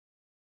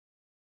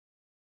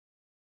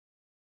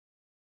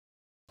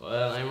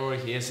Well, I'm Rory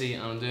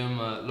and I'm doing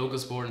my local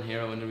sport and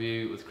hero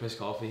interview with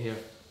Coffey here.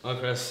 Hi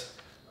Chris.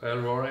 Well,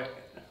 Rory.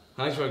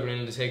 Thanks for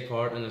agreeing to take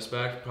part in the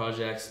Spec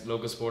Project's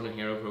local sport and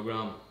hero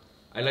programme.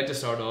 I'd like to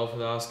start off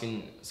with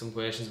asking some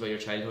questions about your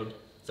childhood.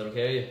 Is that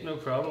okay? No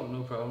problem,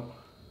 no problem.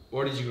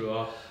 Where did you grow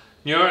up?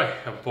 Newry.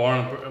 I'm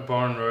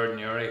born and reared in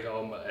Newry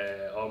all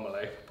my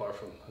life, apart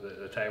from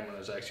the time when I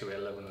was actually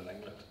living in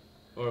England.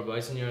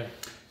 Whereabouts in Newry?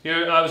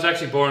 Yeah, I was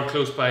actually born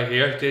close by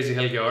here, Daisy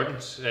Hill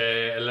Gardens.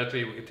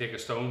 Literally, we could take a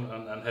stone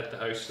and hit the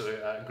house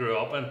that I grew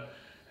up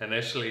in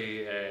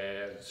initially.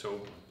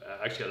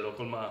 Actually a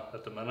local man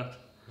at the minute.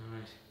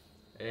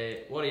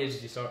 Alright. What age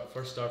did you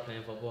first start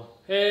playing football?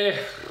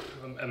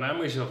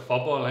 Memories of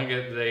football, I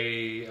think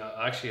they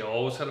actually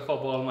always had a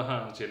football in my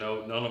hands. You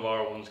know, none of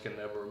our ones can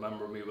ever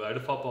remember me without a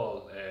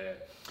football.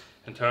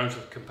 In terms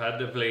of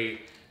competitively,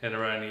 in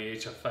around the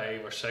age of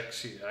 5 or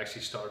 6, you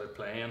actually started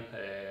playing.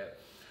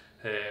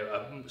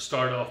 I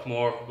started off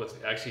more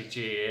with actually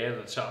GAA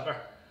than soccer,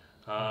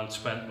 and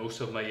spent most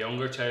of my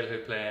younger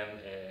childhood playing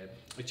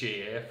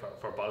GAA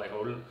for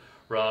Ballyholden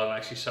rather than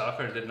actually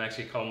soccer, and didn't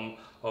actually come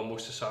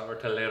almost to soccer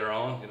till later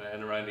on, you know,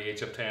 in around the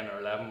age of 10 or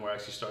 11, where I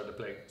actually started to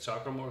play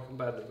soccer more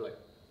competitively.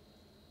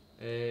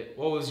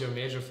 What was your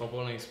major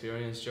footballing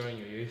experience during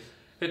your youth?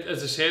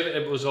 As I said,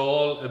 it was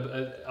all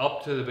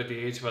up to about the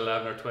age of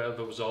 11 or 12.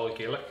 It was all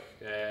Gaelic.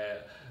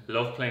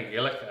 Loved playing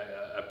Gaelic.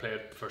 I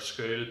played for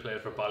school,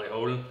 played for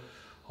Ballyholden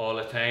all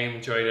the time,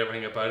 enjoyed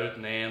everything about it,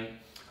 and then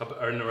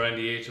around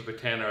the age of about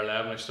 10 or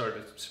 11 I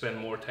started to spend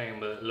more time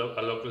with a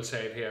local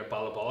side here,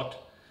 Ballabot.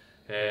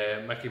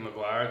 Mickey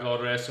Maguire,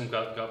 God rest him,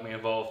 got me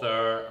involved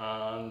there,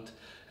 and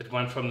it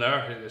went from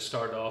there. It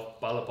started off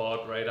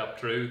Ballabot right up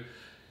through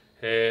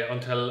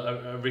until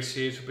I reached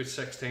the age of about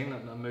 16,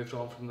 and I moved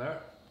on from there.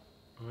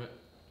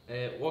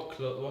 Right.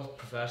 What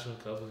professional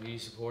club have you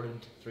supported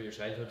through your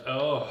childhood?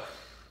 Oh,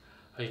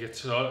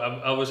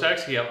 I was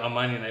actually a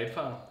Man United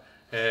fan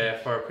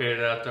for a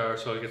period out there,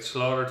 so I get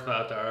slaughtered for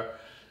that there.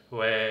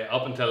 Way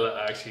up until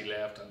I actually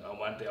left and I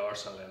went to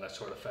Arsenal, and I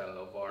sort of fell in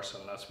love with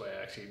Arsenal. That's why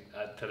I actually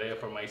today,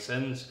 for my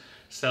sins,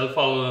 still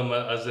follow them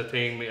as a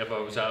team. If I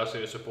was asked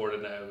to support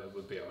it now, it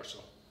would be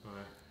Arsenal.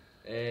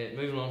 Alright.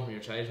 Moving on from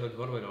your childhood,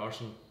 what about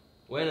Arsenal?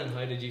 When and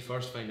how did you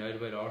first find out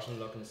about Arsenal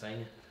looking to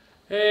sign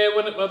you?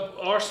 When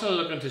Arsenal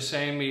looking to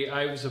sign me,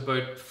 I was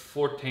about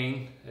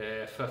 14,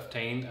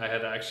 15. I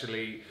had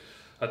actually,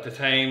 at the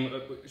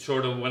time,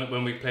 sort of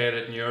when we played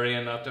at Newry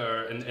and that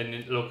there,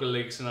 in local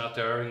leagues and that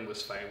there, everything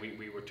was fine.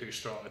 We were too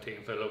strong a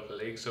team for the local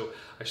league, so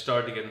I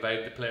started to get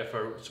invited to play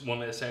for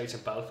one of the sides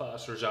in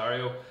Belfast,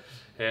 Rosario.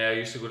 I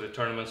used to go to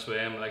tournaments with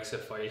them, like the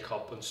File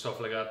Cup and stuff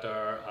like that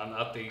there, and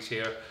at these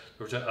here,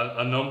 there was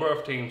a number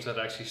of teams that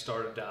actually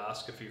started to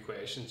ask a few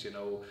questions, you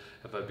know,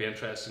 if I'd be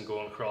interested in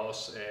going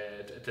across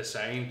to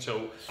sign.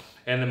 So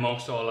in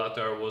amongst all that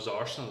there was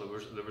Arsenal, there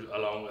was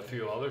along with a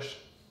few others.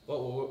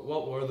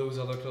 What were those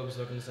other clubs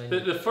looking to sign?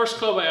 The first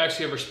club I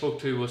actually ever spoke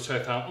to was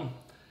Southampton,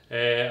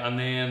 and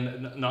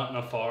then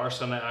Nottingham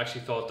Forest, and I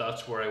actually thought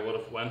that's where I would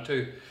have went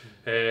to.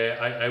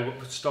 I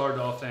started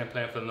off then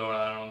playing for the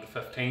Northern Ireland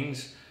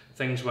under-15s.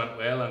 Things went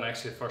well, and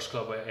actually the first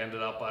club I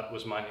ended up at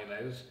was Man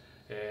United.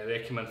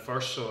 They came in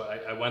first, so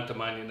I went to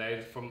Man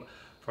United for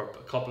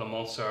a couple of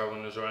months there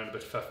when I was around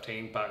about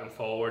 15, back and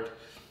forward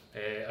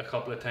a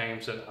couple of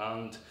times,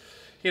 and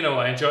you know,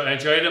 I enjoyed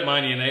it at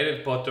Man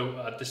United, but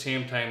at the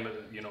same time,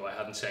 you know, I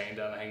hadn't signed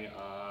anything,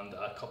 and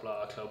a couple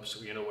of other clubs,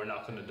 you know, were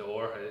knocking the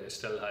door. I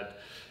still had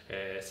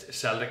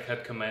Celtic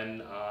had come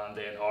in, and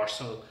then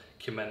Arsenal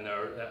came in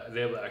there.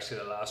 They were actually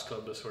the last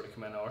club that sort of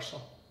came in,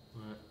 Arsenal.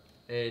 Right.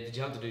 Did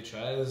you have to do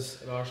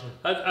trials at Arsenal?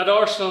 At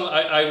Arsenal,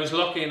 I was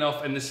lucky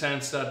enough in the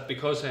sense that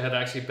because I had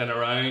actually been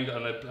around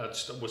and I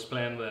was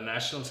playing with the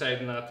national side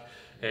and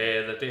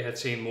that they had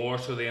seen more,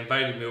 so they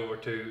invited me over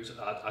to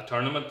a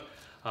tournament.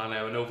 And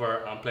I went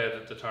over and played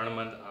at the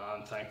tournament,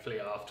 and thankfully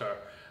after,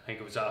 I think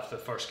it was after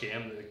the first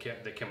game,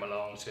 they came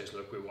along and says,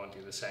 look, we want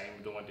you to sign,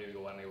 we don't want you to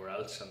go anywhere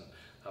else, and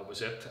that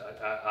was it.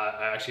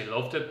 I actually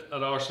loved it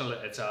at Arsenal.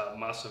 It's a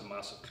massive,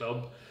 massive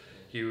club.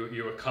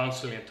 You were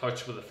constantly in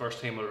touch with the first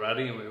team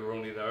already, and we were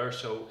only there,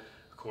 so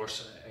of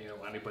course, you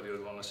know, anybody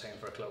would want to sign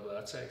for a club of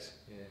that size.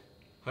 Yeah.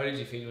 How did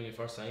you feel when you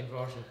first signed for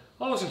Arsenal?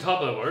 I was on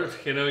top of the world.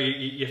 You know,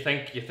 you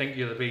think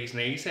you're the bee's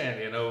knees,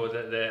 then, you know,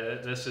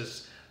 this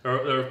is.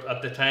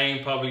 At the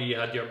time, probably you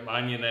had your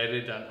Man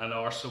United and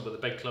Arsenal with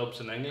the big clubs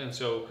in England,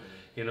 so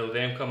you know,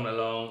 them coming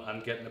along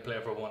and getting to play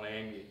for one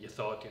aim, you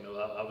thought, you know,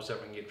 that was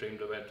everything you dreamed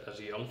about as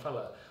a young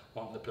fella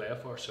wanting to play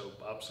for, so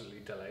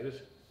absolutely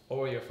delighted. What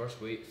were your first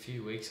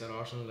few weeks at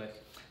Arsenal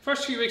like?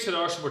 First few weeks at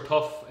Arsenal were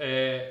tough.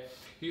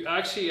 You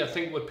actually, I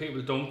think what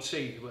people don't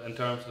see in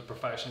terms of the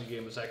professional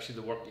game is actually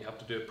the work you have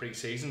to do at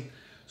pre-season.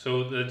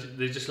 So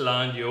they just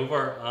land you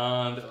over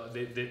and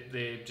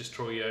they just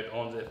throw you out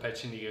onto the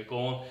pitch and you get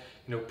going.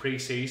 You know,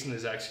 pre-season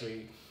is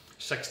actually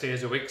 6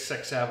 days a week,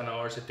 6-7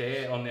 hours a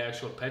day on the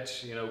actual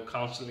pitch, you know,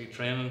 constantly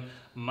training.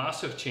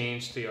 Massive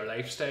change to your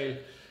lifestyle.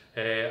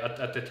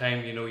 At the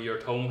time, you know, you're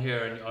at home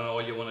here and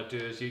all you want to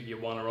do is you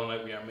want to run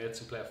out with your mates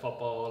and play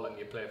football and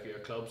you play for your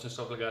clubs and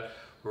stuff like that.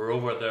 We're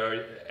over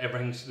there,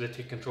 they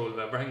take control of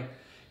everything.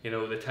 You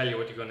know, they tell you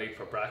what you're going to eat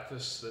for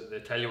breakfast, they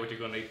tell you what you're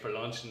going to eat for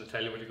lunch, and they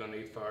tell you what you're going to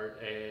eat for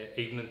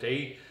evening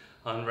tea.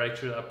 And right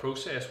through that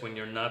process, when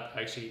you're not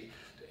actually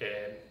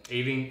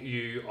eating,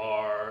 you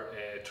are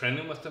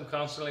training with them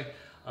constantly.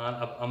 And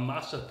a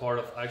massive part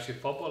of actually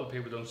football that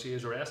people don't see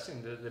is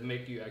resting. They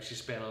make you actually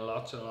spend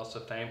lots and lots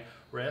of time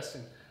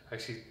resting.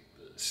 Actually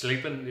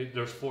sleeping,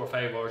 there's 4 or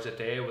 5 hours a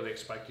day where they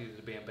expect you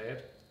to be in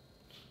bed.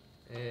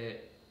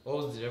 What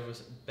was the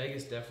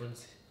biggest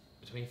difference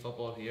between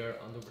football here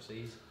and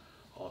overseas?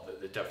 Oh,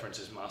 the difference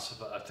is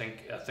massive. I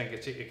think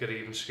it could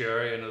even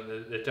scare you. You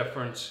know, the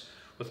difference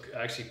with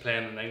actually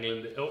playing in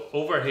England.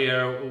 Over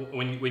here,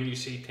 when you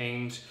see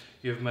teams,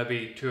 you have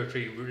maybe 2 or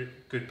 3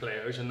 good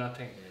players in that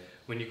team. Yeah.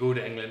 When you go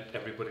to England,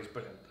 everybody's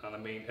brilliant, and I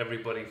mean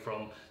everybody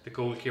from the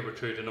goalkeeper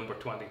through to number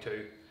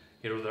 22.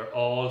 You know, they're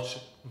all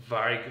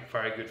very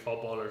good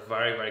footballers,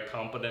 very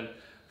competent,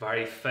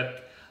 very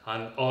fit,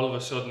 and all of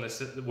a sudden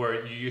it's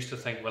where you used to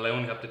think, well, I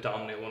only have to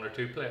dominate 1 or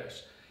 2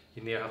 players.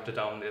 You near have to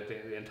dominate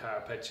the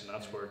entire pitch, and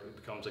that's where it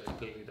becomes a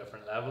completely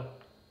different level.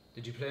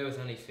 Did you play with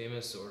any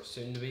famous or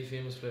soon-to-be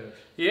famous players?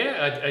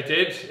 Yeah, I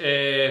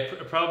did.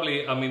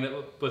 Probably, I mean,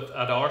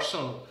 at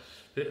Arsenal,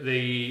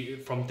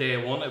 from day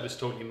one it was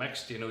totally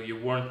mixed. You know, you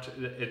weren't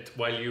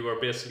while you were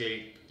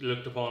basically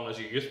looked upon as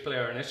a youth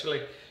player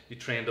initially. You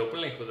trained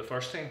openly with the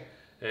first team.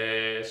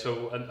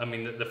 So I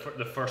mean,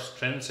 the first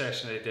training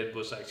session I did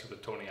was actually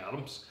with Tony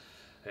Adams.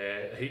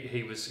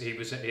 He was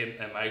in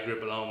my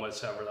group along with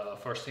several other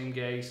first team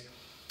guys.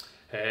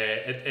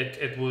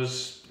 It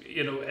was,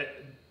 you know,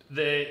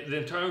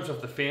 in terms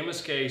of the famous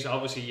guys,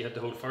 obviously you had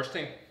the whole first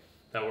team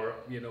that were,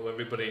 you know,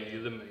 everybody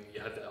knew them, and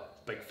you had the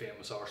big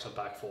famous Arsenal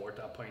back four at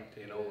that point,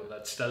 you know,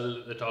 that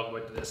still they talk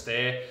about to this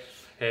day.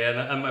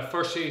 And my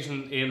first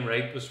season, Ian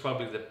Wright was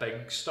probably the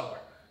big star.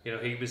 You know,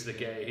 he was the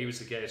guy who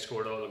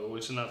scored all the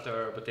goals in that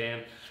there. But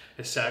then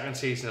his second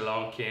season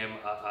along came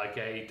a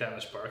guy,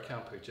 Dennis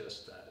Bergkamp, who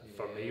just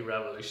for me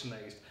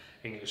revolutionised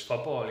English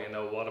football. You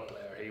know, what a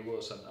player he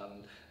was,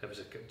 and it was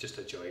just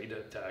a joy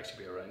to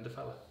actually be around the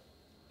fella.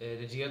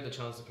 Did you get the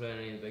chance to play in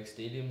any of the big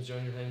stadiums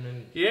during your time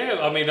then? Yeah,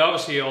 I mean,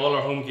 obviously all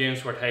our home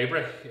games were at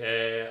Highbury,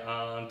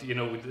 and you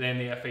know, then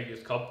the FA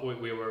Youth Cup,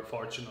 we were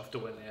fortunate enough to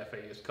win the FA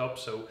Youth Cup,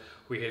 so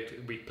we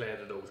played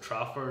at Old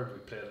Trafford, we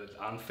played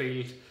at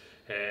Anfield,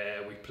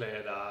 we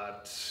played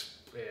at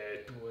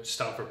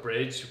Stamford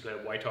Bridge, we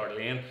played at White Hart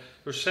Lane.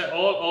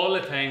 All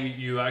the time,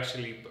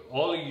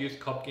 all the Youth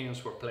Cup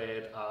games were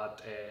played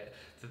at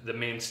the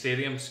main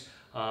stadiums.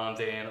 And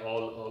then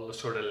all the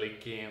sort of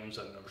league games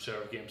and the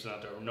reserve games and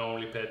that are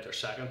normally played their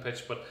second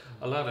pitch, but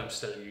a lot of them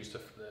still used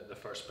the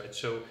first pitch.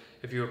 So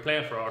if you were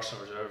playing for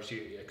Arsenal reserves,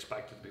 you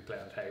expected to be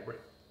playing at Highbury.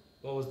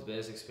 What was the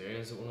best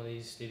experience at one of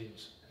these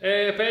stadiums?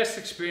 Best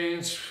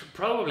experience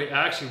probably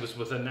actually was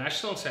with the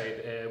national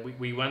side.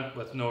 We went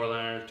with Northern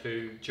Ireland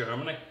to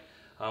Germany,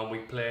 and we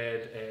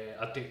played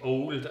at the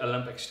old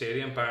Olympic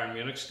Stadium, Bayern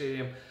Munich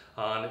Stadium.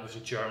 And it was a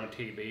German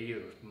TV. There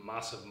was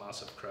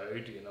massive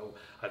crowd. You know,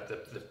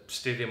 the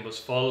stadium was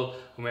full,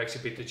 and we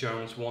actually beat the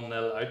Germans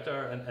 1-0 out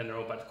there, and they're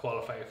about to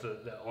qualify for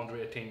the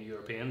under-18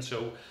 European.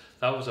 So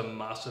that was a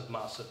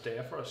massive day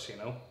for us. You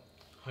know.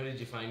 How did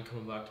you find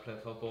coming back to play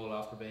football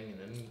after being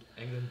in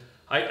England?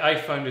 I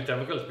found it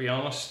difficult, to be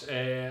honest.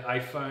 I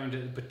found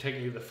it,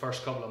 particularly the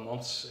first couple of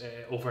months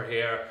over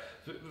here.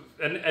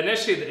 And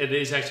initially, it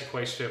is actually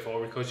quite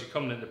straightforward because you're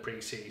coming into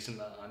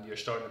pre-season and you're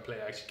starting to play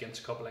actually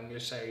against a couple of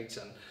English sides.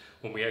 And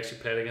when we actually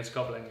played against a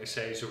couple of English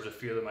sides, there was a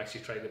few of them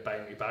actually tried to buy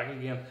me back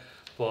again.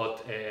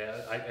 But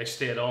I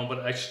stayed on. But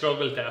I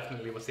struggled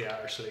definitely with the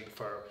Irish League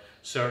for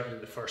certainly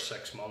the first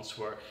 6 months,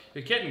 where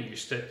you're getting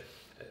used to it.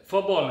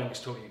 Footballing is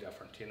totally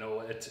different, you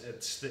know.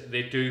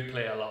 They do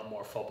play a lot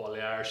more football.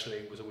 The Irish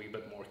League was a wee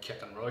bit more kick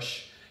and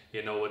rush.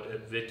 You know,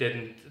 they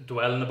didn't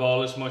dwell on the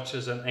ball as much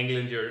as in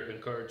England. You're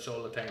encouraged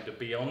all the time to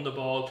be on the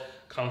ball,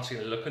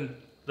 constantly looking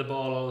at the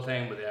ball all the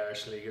time. With the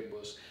Irish League, it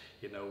was,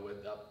 you know,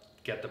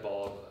 get the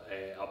ball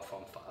up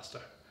front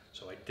faster.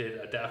 So I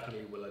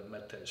definitely will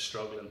admit to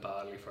struggling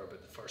badly for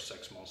about the first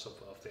 6 months of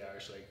the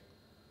Irish League.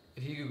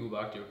 If you could go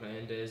back to your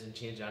playing days and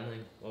change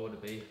anything, what would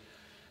it be?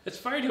 It's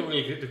very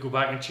difficult to go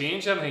back and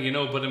change anything, you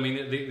know. But I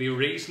mean, the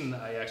reason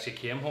I actually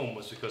came home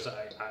was because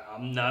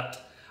I'm not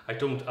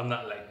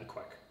lightning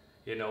quick,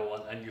 you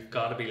know, and you've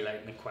got to be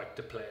lightning quick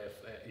to play,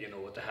 you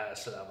know, at the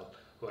highest level,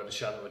 without a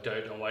shadow of a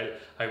doubt. And while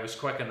I was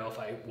quick enough,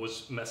 I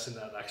was missing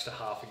that extra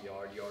half a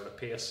yard of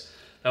pace.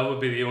 That would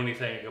be the only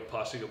thing I could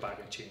possibly go back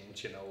and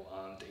change, you know.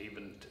 And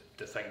even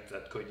to think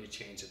that could you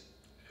change it,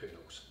 who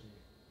knows?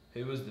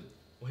 Who was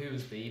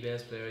the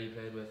best player you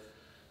played with?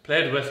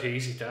 Played with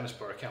easy Dennis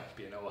Bergkamp,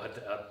 you know. I had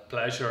the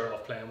pleasure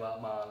of playing with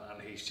that man, and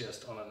he's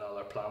just on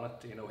another planet.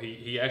 You know,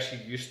 he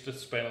actually used to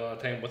spend a lot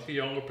of time with the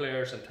younger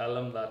players and tell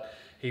them that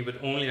he would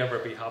only ever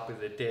be happy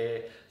the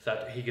day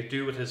that he could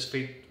do with his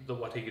feet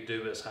what he could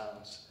do with his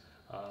hands.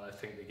 And I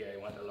think the guy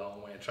went a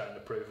long way in trying to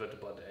prove it,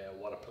 but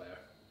what a player.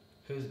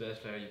 Who's the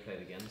best player you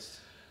played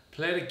against?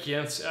 Played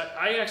against,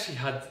 I actually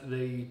had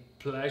the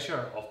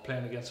pleasure of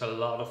playing against a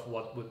lot of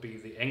what would be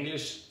the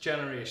English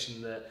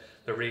generation,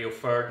 the Rio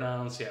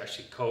Ferdinands, the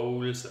Ashley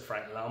Coles, the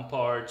Frank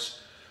Lampards,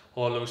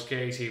 all those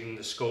guys, even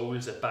the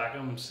Scholes, the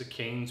Beckhams, the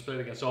Keanes, played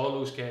against all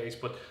those guys.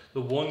 But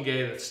the one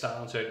guy that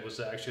stands out was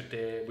the actual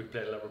day we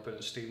played Liverpool,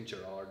 and Stephen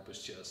Gerrard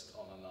was just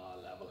on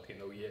another level. You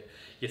know,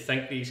 you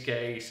think these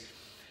guys,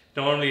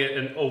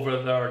 normally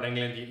over there in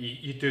England,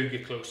 you do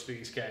get close to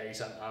these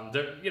guys, and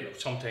they're, you know,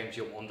 sometimes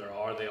you wonder,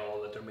 are they all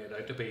that they're made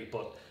out to be?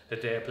 But the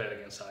day I played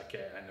against that guy,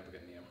 I never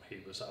get near him. He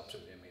was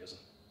absolutely amazing.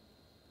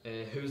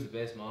 Who's the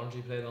best manager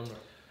you played under?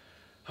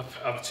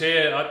 I would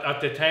say at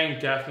the time,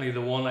 definitely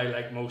the one I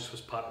liked most was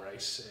Pat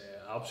Rice.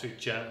 Absolute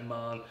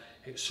gentleman,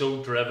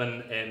 so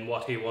driven in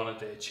what he wanted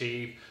to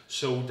achieve,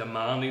 so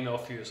demanding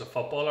of you as a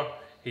footballer.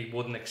 He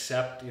wouldn't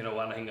accept, you know,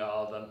 anything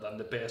other than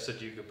the best that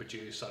you could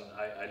produce, and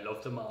I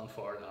loved the man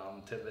for it.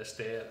 And to this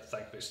day, I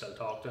think we still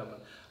talk to him,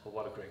 and oh,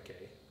 what a great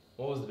guy.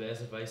 What was the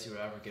best advice you were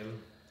ever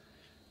given?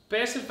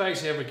 Best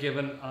advice ever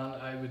given, and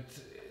I would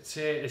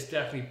say is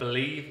definitely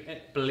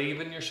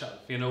believe in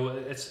yourself. You know,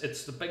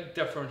 it's the big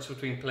difference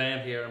between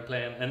playing here and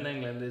playing in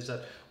England is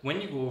that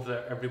when you go over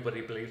there,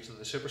 everybody believes in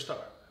the superstar.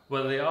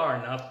 Whether they are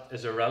or not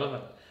is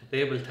irrelevant.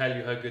 They will tell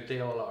you how good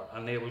they all are,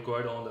 and they will go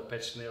out on the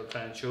pitch and they'll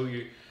try and show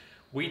you.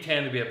 We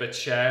tend to be a bit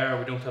shy,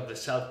 we don't have the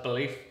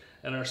self-belief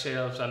in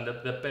ourselves, and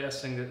the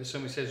best thing that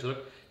somebody says,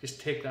 look, just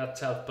take that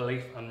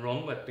self-belief and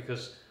run with it,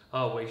 because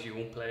otherwise you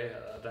won't play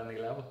at any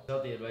level. Is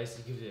that the advice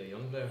you give to a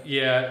young player?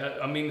 Yeah,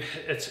 I mean,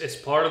 it's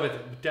part of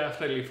it.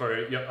 Definitely for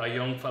a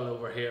young fellow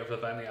over here, if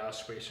they've any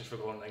aspirations for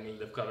going to England,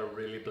 they've got to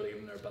really believe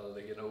in their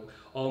ability, you know,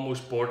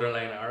 almost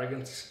borderline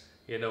arrogance,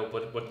 you know,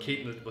 but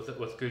keeping it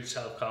with good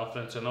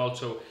self-confidence. And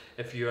also,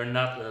 if you're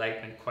not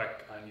lightning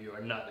quick and you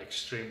are not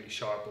extremely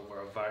sharp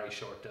over a very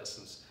short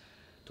distance,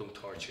 don't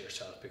torture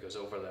yourself, because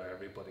over there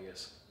everybody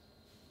is.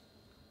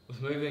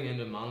 With moving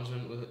into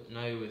management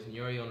now with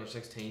Rory under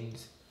 16s,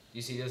 do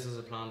you see this as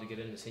a plan to get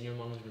into senior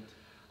management?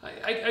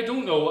 I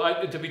don't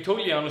know. To be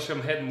totally honest,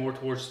 I'm heading more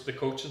towards the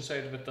coaching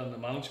side of it than the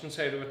management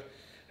side of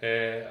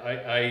it.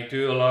 I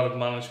do a lot of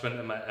management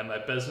in my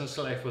business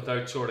life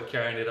without sort of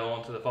carrying it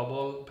on to the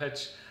football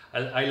pitch.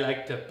 I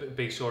like to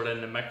be sort of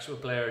in the mix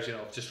with players. You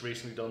know, I've just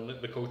recently done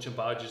the coaching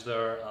badges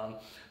there, and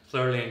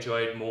thoroughly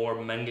enjoyed more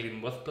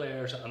mingling with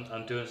players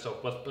and doing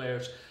stuff with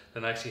players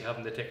than actually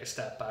having to take a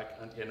step back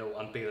and, you know,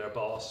 and be their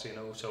boss. You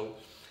know, so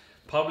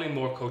probably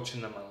more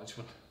coaching than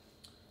management.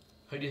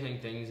 How do you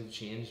think things have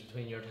changed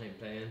between your time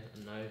playing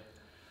and now?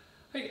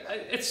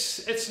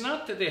 It's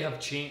not that they have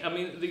changed. I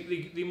mean,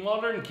 the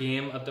modern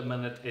game at the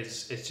minute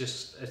is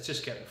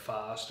just getting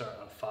faster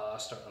and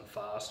faster and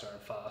faster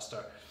and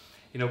faster.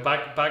 You know,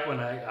 back when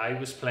I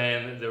was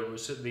playing, there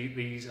was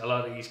a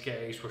lot of these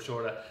guys were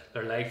sort of,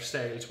 their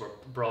lifestyles were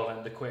brought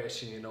into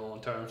question, you know,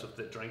 in terms of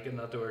the drinking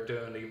that they were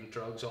doing, even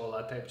drugs, all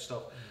that type of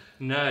stuff.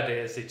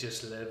 Nowadays they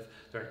just live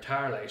their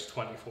entire lives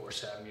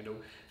 24/7. You know,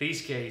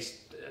 these guys,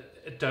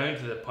 down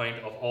to the point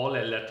of all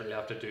they literally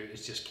have to do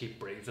is just keep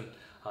breathing,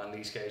 and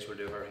these guys will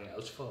do everything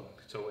else for them.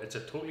 So it's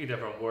a totally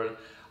different world.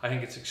 I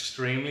think it's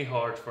extremely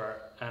hard for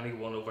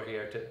anyone over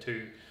here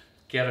to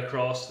get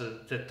across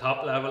the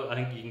top level. I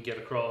think you can get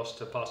across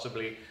to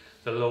possibly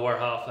the lower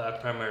half of that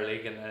Premier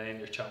League and then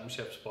your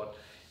championships, but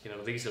you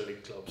know, these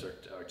elite clubs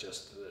are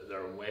just,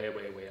 they're way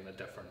in a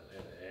different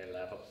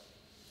level.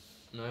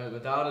 Now, my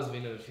dad has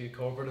been at a few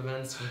corporate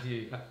events with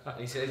you, and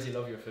he says you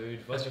love your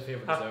food. What's your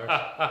favourite dessert?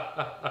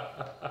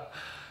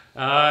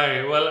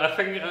 Aye, well, I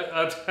think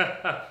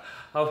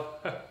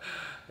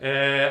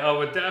I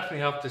would definitely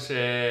have to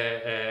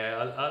say,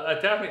 I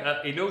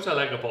definitely, he knows I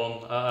like a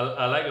bun.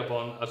 I like a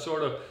bun.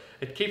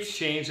 It keeps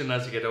changing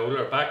as you get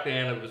older. Back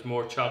then it was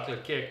more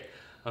chocolate cake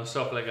and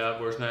stuff like that,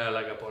 whereas now I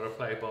like a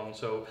butterfly bun.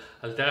 So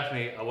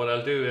what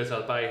I'll do is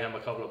I'll buy him a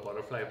couple of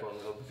butterfly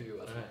buns. I'll have a few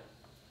with him.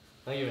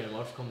 Thank you very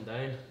much for coming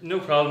down. No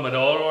problem at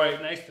all.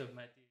 Alright, nice to have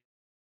met you.